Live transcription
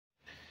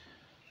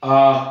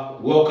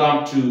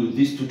Welcome to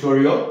this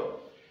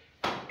tutorial.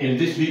 In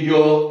this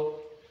video,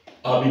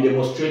 I'll be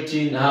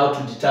demonstrating how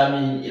to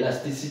determine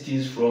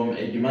elasticities from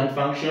a demand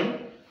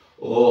function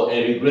or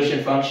a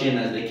regression function,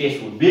 as the case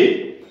would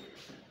be.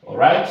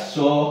 Alright,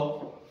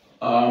 so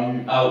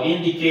I'll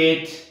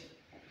indicate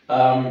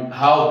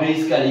how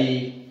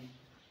basically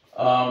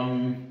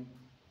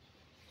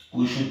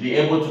we should be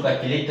able to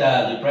calculate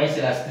the price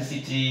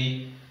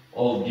elasticity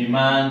of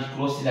demand,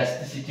 cross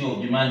elasticity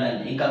of demand,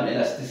 and income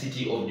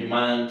elasticity of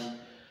demand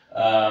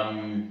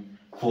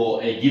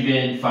for a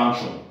given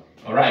function.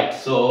 All right,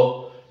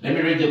 so let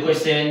me read the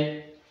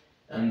question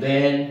and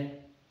then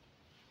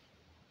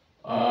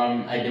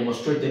I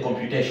demonstrate the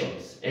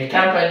computations. A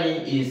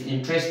company is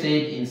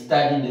interested in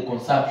studying the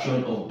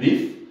consumption of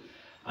beef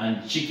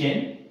and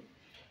chicken,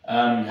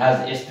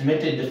 has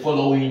estimated the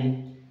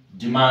following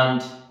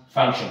demand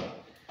function.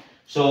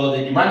 So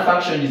the demand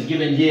function is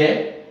given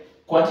here.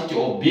 Quantity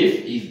of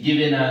beef is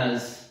given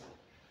as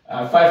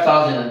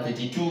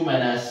 5032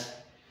 minus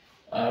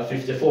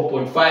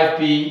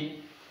 54.5p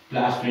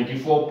plus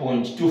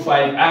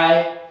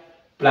 24.25i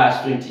plus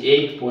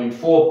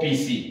 28.4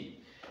 pc,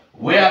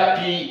 where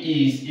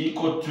p is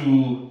equal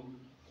to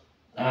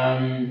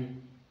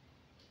 10,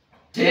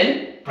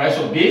 price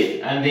of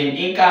beef, and then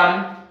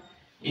income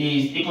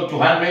is equal to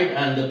 100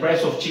 and the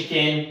price of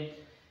chicken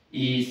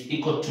is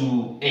equal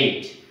to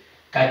 8.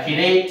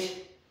 Calculate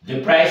the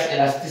price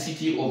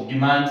elasticity of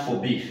demand for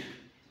beef.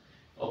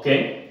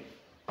 Okay,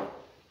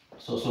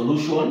 so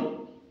solution.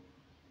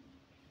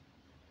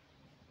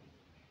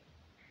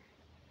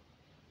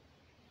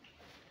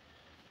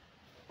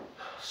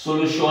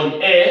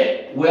 Solution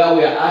A, where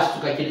we are asked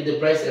to calculate the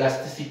price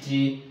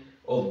elasticity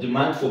of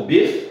demand for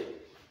beef.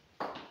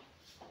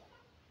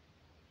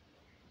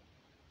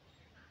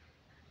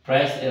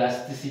 Price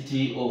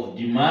elasticity of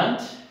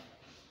demand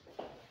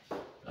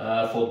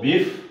for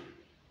beef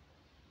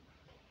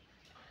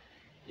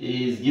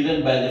is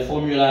given by the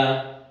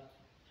formula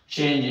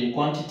change in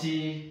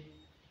quantity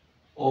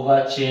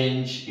over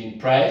change in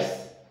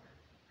price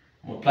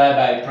multiplied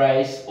by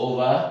price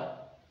over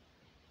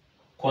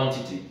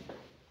quantity.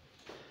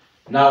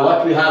 Now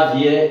what we have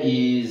here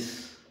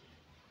is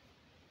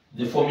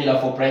the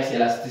formula for price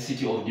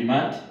elasticity of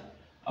demand.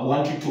 I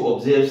want you to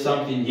observe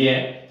something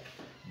here.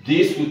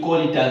 This we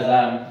call it as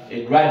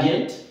a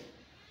gradient,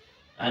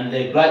 and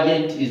the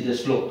gradient is the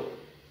slope.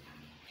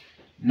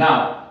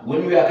 Now,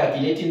 when we are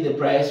calculating the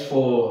price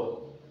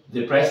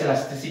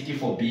elasticity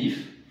for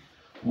beef,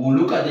 we will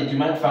look at the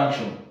demand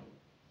function.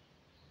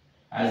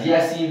 As you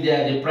are seeing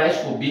there, the price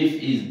for beef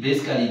is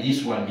basically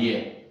this one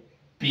here,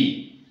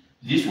 P.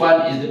 This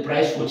one is the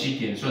price for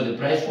chicken. So the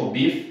price for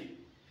beef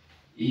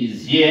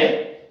is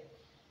here,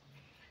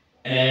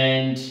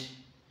 and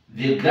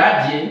the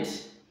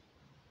gradient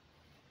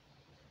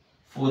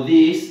for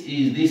this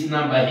is this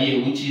number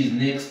here, which is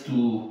next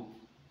to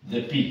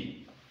the P.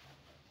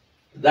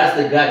 That's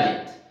the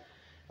gradient,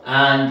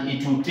 and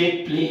it will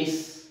take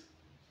place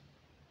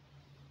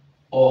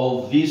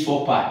of this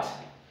whole part.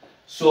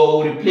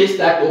 So replace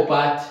that whole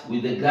part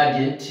with the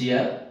gradient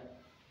here,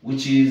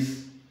 which is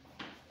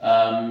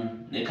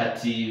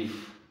negative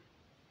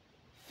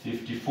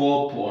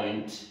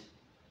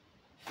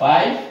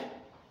 54.5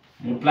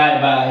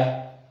 multiplied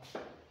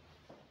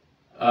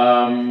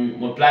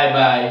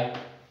by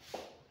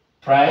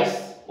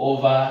price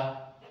over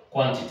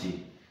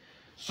quantity.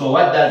 So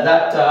what does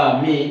that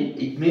mean?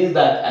 It means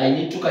that I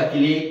need to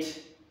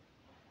calculate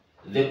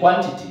the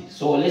quantity.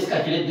 So let's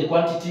calculate the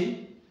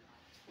quantity.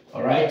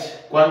 All right,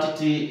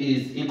 quantity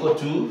is equal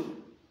to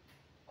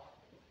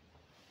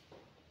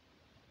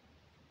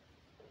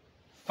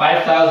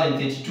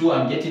 5032.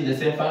 I'm getting the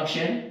same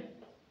function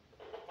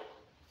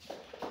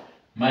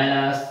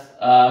minus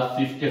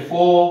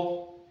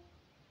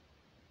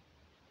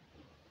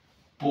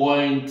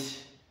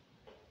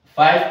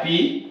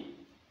 54.5p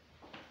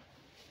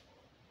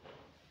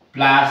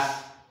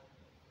plus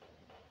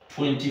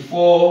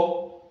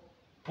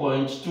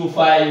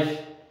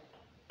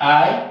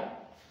 24.25i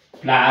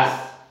plus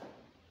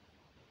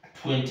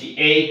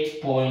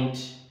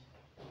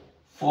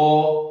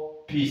 28.4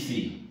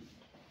 pc.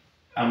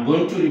 I'm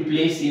going to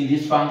replace in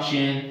this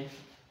function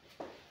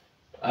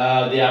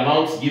the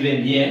amounts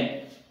given here.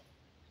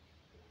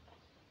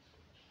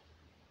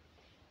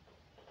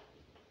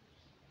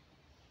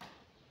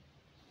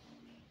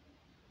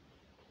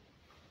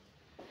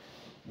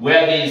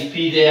 Where there is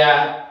P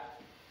there,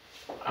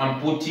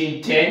 I'm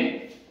putting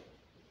 10.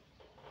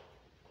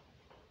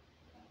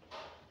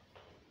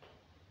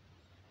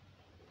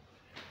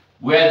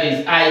 Where there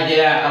is I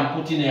there,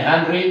 I'm putting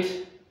 100.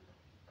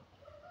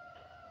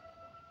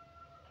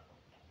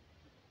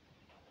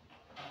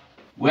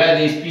 Where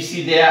there is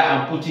PC there,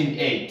 I'm putting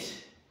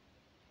 8.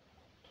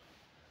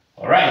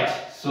 All right,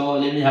 so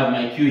let me have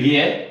my Q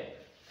here.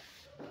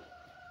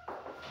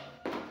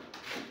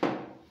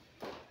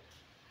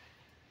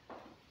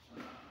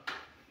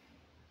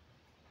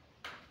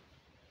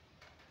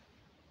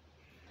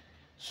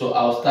 So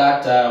I'll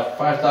start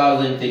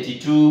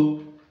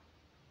 5032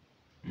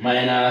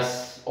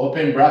 minus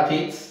open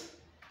brackets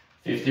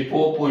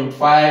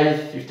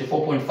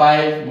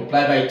 54.5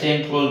 multiplied by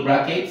 10 close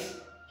brackets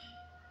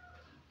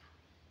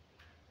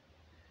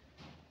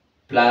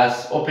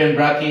plus open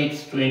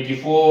brackets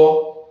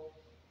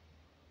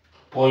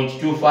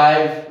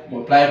 24.25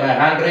 multiplied by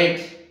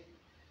 100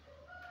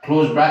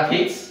 close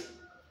brackets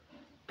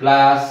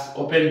plus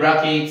open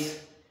brackets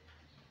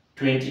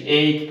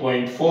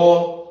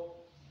 28.4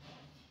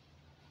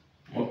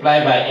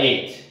 multiplied by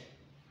 8.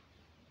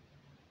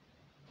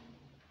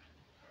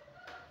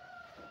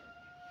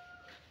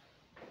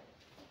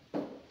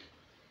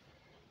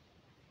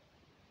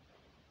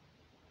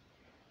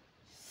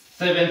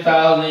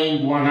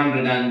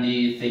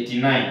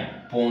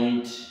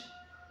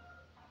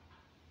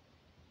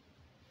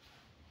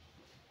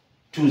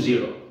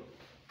 $7,139.20.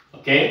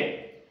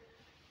 Okay,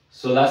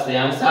 so that's the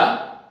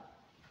answer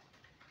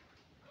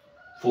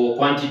for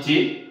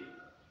quantity.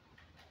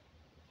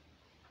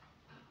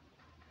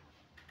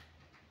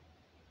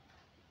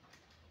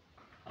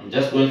 I'm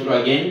just going through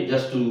again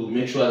just to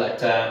make sure that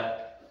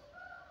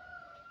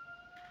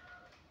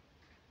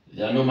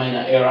there are no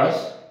minor errors.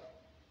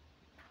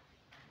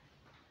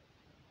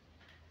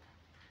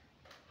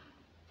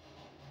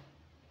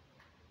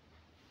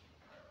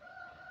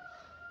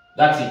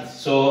 That's it.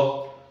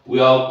 So we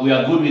are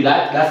good with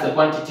that. That's the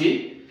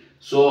quantity.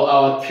 So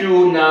our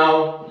Q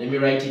now, let me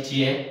write it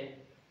here.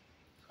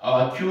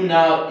 Our Q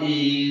now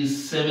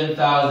is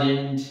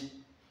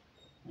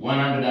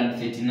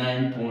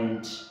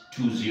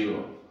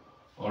 7,139.20.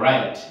 All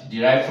right,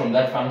 derived from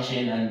that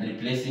function and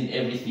replacing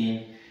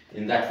everything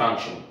in that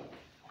function.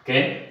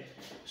 Okay.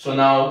 So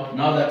now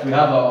that we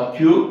have our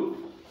Q,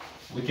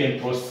 we can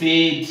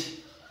proceed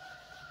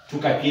to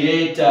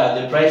calculate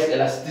the price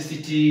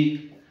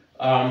elasticity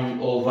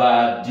of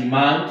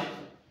demand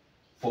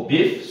for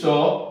beef.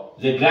 So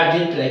the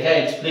gradient, like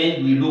I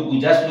explained, we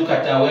just look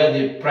at where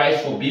the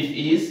price for beef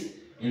is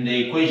in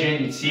the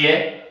equation. It's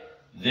here.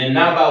 The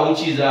number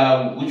which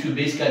we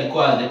basically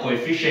call as the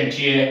coefficient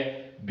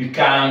here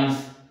becomes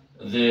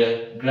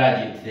the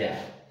gradient there.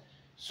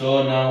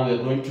 So now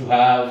we're going to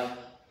have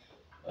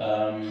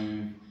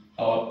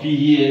our P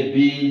here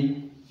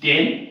being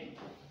 10.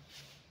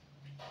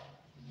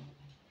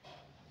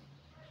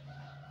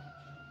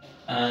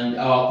 And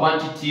our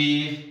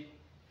quantity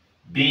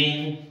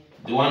being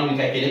the one we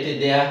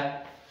calculated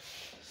there,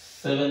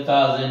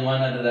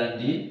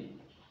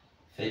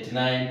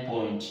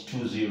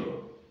 7,139.20.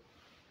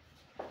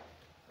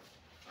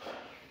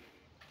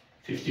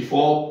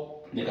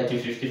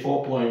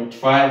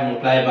 54.5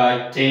 multiplied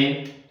by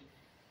 10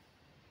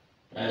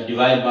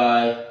 divided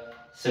by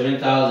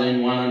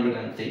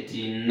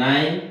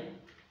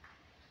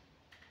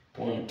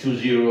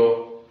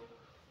 7,139.20.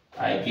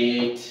 I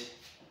get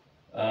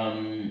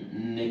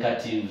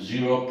negative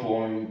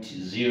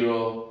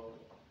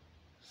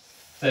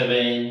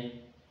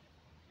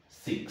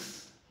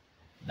 0.076.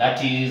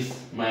 That is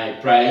my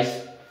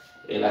price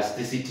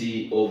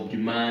elasticity of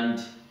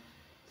demand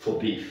for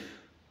beef.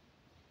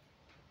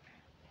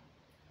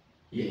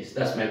 Yes,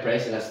 that's my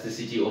price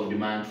elasticity of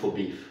demand for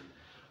beef.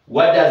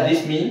 What does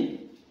this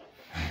mean?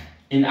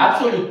 In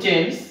absolute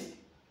terms,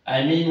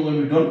 I mean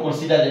when we don't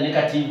consider the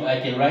negative,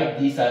 I can write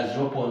this as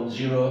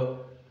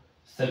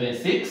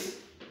 0.076.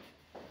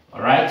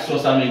 All right, so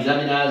some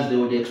examiners, they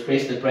would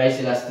express the price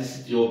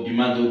elasticity of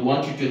demand. They would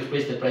want you to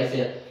express the price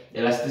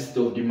elasticity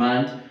of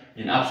demand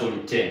in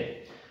absolute term.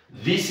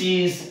 This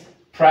is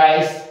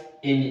price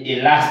in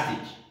elastic.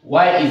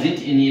 Why is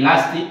it in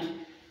elastic?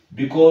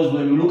 Because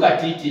when we look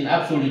at it in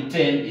absolute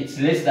term, it's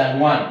less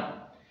than 1.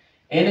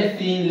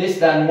 Anything less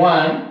than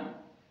 1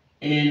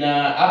 in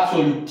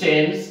absolute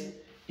terms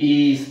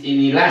is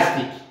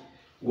inelastic.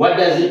 What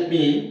does it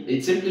mean?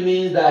 It simply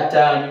means that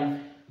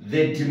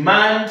the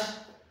demand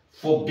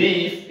for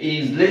beef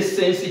is less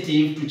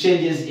sensitive to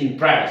changes in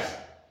price.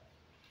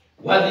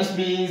 What this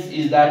means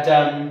is that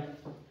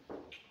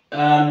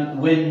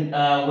when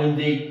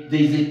there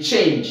is a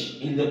change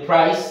in the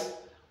price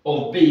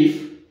of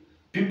beef,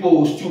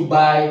 people will still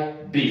buy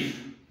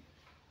beef.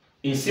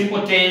 In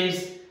simple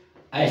terms,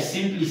 I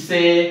simply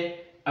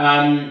say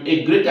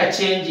a greater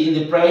change in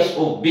the price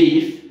of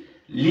beef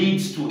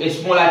leads to a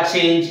smaller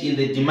change in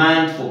the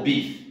demand for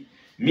beef.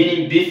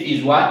 Meaning beef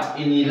is what?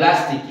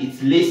 Inelastic.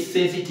 It's less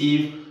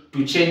sensitive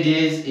to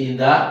changes in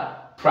the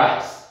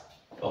price.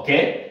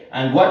 Okay?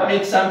 And what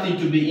makes something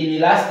to be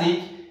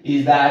inelastic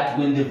is that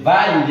when the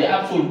value, the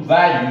absolute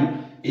value,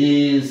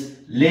 is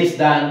less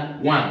than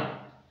 1.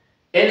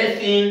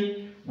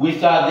 Anything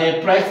with the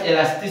price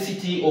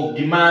elasticity of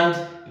demand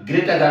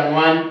greater than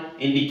 1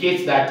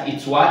 indicates that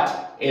it's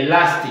what?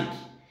 Elastic.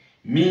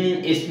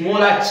 Meaning a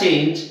smaller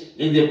change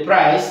in the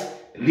price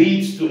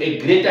leads to a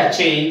greater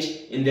change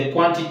in the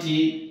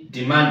quantity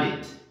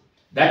demanded.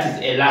 That is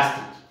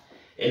elastic.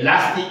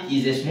 Elastic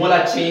is a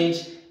smaller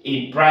change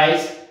in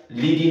price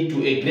leading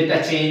to a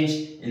greater change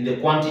in the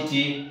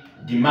quantity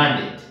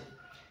demanded.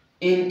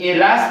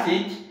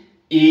 Inelastic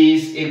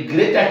is a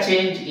greater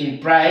change in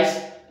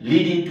price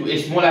leading to a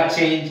smaller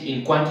change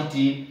in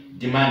quantity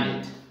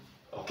demanded.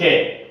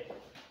 Okay.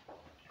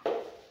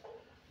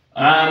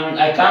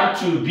 I come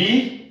to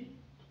B.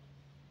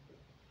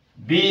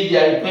 B, they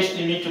are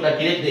requesting me to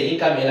calculate the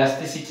income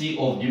elasticity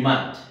of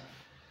demand.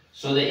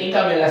 So the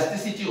income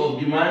elasticity of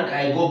demand,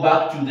 I go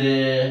back to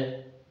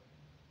the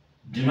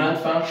demand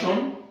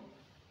function.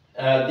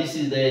 This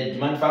is the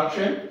demand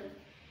function.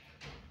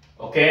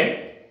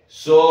 Okay.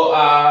 So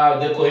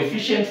the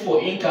coefficient for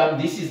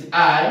income, this is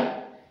I.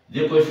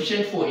 The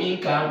coefficient for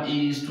income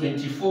is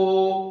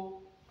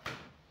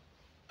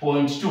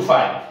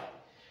 24.25.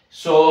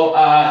 So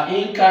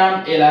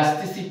income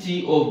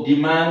elasticity of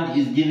demand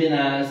is given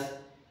as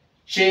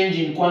change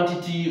in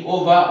quantity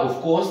over,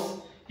 of course,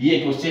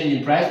 here it was change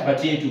in price,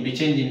 but here it will be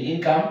change in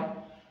income,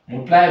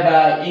 multiplied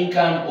by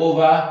income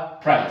over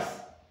price.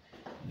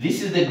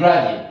 This is the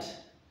gradient.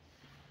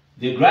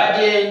 The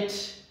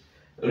gradient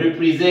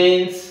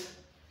represents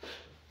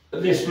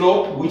the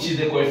slope, which is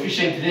the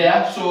coefficient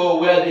there. So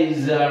where there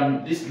is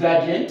this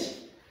gradient,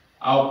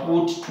 I'll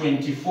put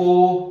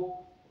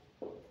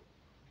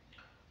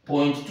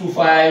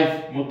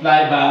 24.25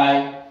 multiplied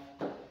by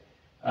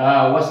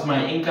what's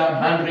my income,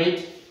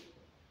 100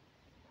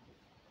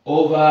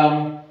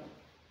 over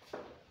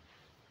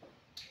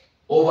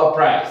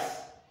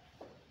price.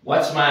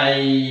 What's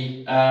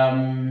my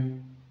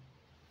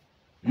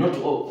not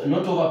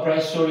over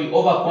price, sorry,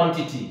 over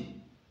quantity.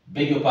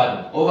 Beg your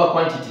pardon, over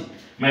quantity.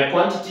 My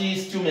quantity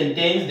still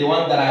maintains the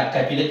one that I had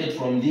calculated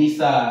from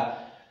this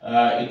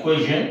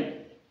equation,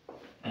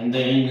 and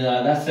then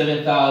that's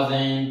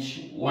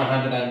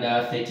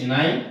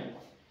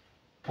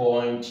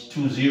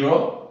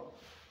 7,139.20.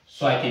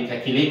 So I can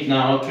calculate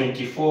now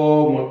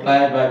 24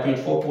 multiplied by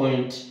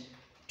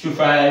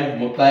 24.25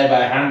 multiplied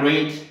by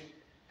 100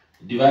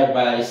 divided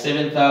by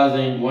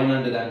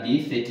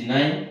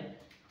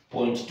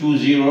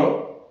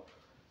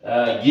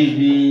 7,139.20 gives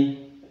me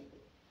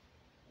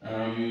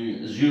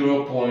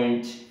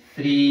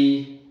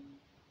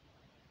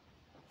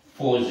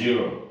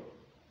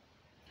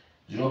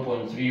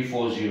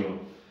 0.340.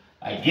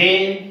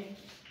 Again,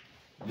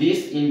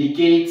 this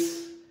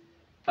indicates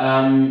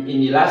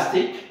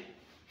inelastic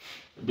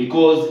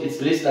because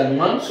it's less than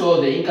 1,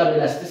 so the income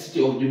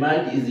elasticity of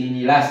demand is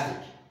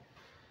inelastic,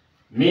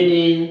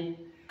 meaning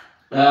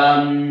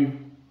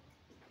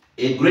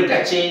a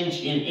greater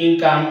change in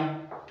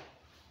income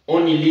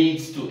only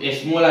leads to a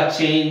smaller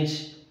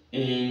change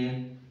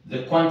in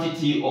the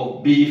quantity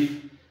of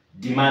beef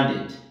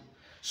demanded.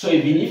 So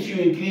even if you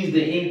increase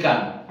the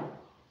income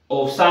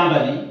of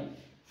somebody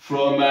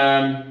from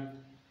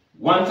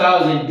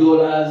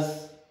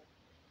 $1,000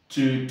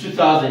 to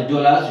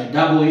 $2,000, you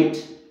double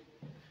it,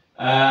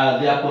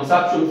 their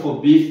consumption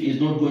for beef is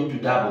not going to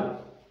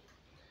double,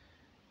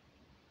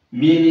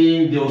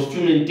 meaning they will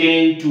still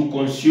maintain to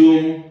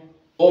consume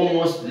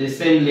almost the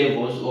same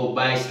levels or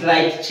by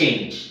slight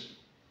change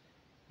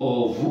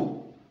of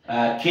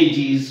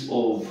kgs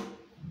of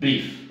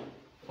beef.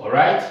 All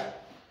right.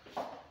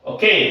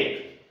 Okay.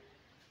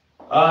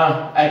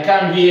 I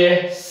come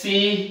here,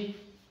 see,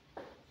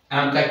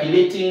 I'm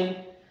calculating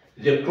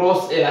the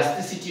cross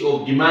elasticity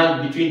of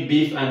demand between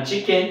beef and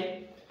chicken.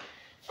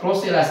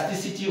 Cross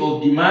elasticity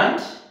of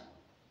demand,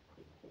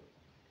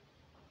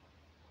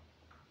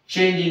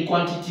 change in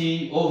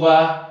quantity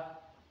over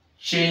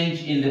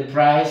change in the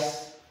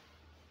price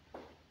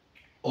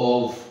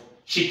of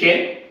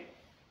chicken,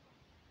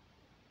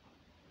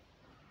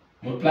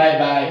 multiplied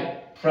by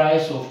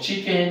price of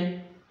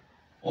chicken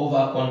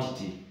over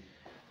quantity.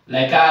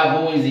 Like I've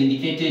always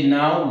indicated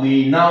now,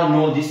 we now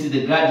know this is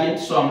the gradient,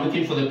 so I'm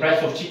looking for the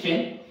price of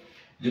chicken.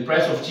 The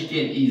price of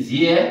chicken is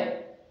here,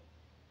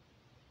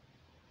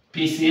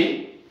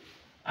 PC,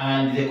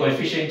 and the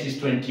coefficient is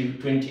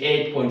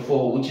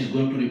 28.4, which is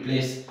going to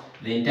replace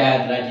the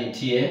entire gradient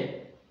here,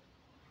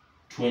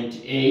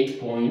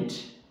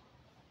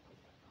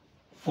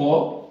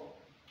 28.4.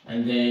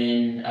 And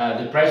then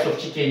the price of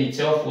chicken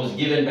itself was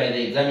given by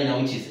the examiner,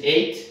 which is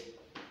 8,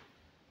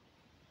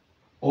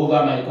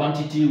 over my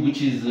quantity,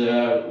 which is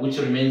which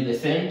remains the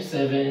same,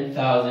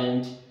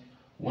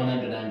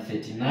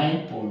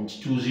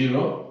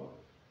 7,139.20.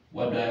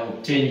 What do I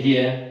obtain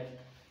here?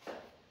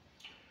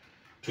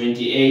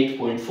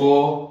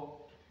 28.4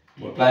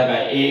 multiplied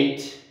by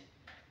 8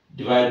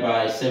 divided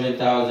by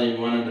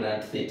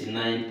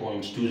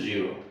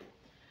 7,139.20.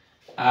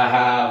 I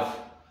have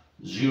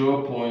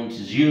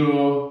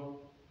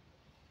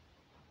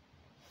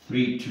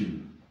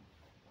 0.032.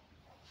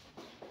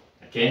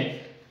 Okay.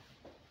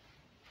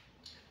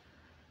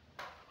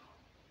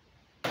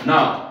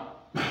 Now,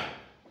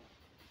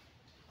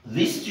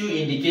 this too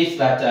indicates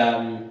that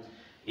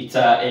it's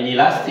an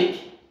elastic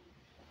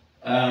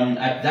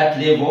at that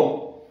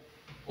level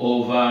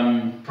of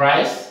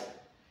price.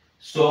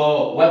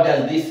 So what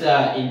does this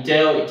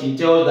entail? It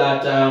entails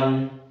that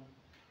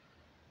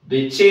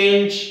the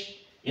change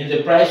in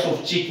the price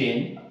of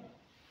chicken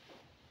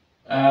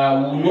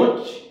will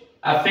not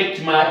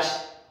affect much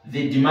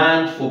the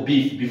demand for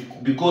beef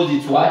because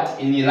it's what?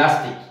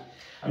 Inelastic.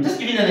 I'm just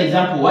giving an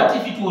example. What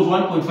if it was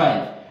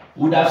 1.5?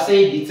 Would have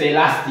said it's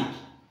elastic.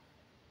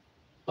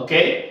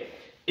 Okay?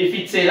 If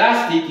it's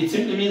elastic, it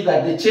simply means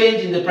that the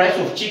change in the price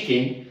of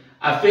chicken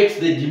affects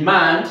the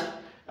demand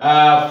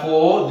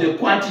for the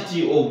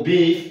quantity of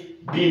beef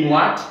being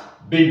what?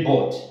 Being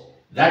bought.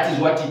 That is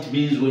what it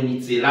means when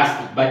it's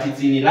elastic. But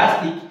it's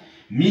inelastic,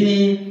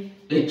 meaning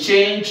a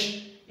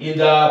change in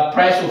the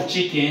price of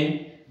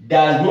chicken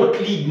does not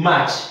lead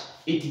much.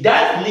 It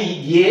does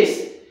lead,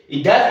 yes,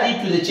 it does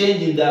lead to the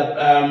change in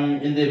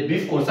the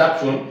beef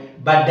consumption,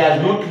 but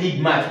does not lead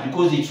much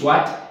because it's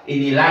what?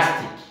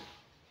 Inelastic.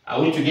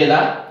 Are we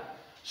together?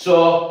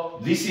 So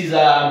this is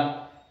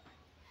the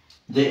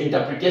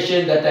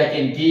interpretation that I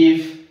can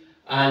give,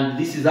 and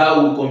this is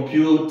how we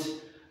compute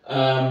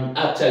the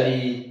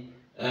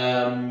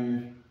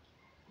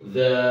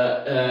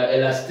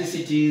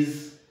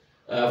elasticities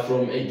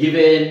from a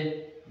given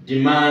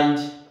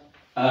demand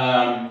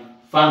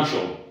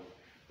function.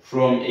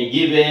 From a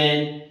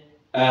given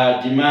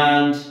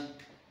demand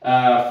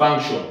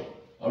function.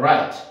 All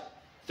right.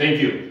 Thank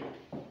you.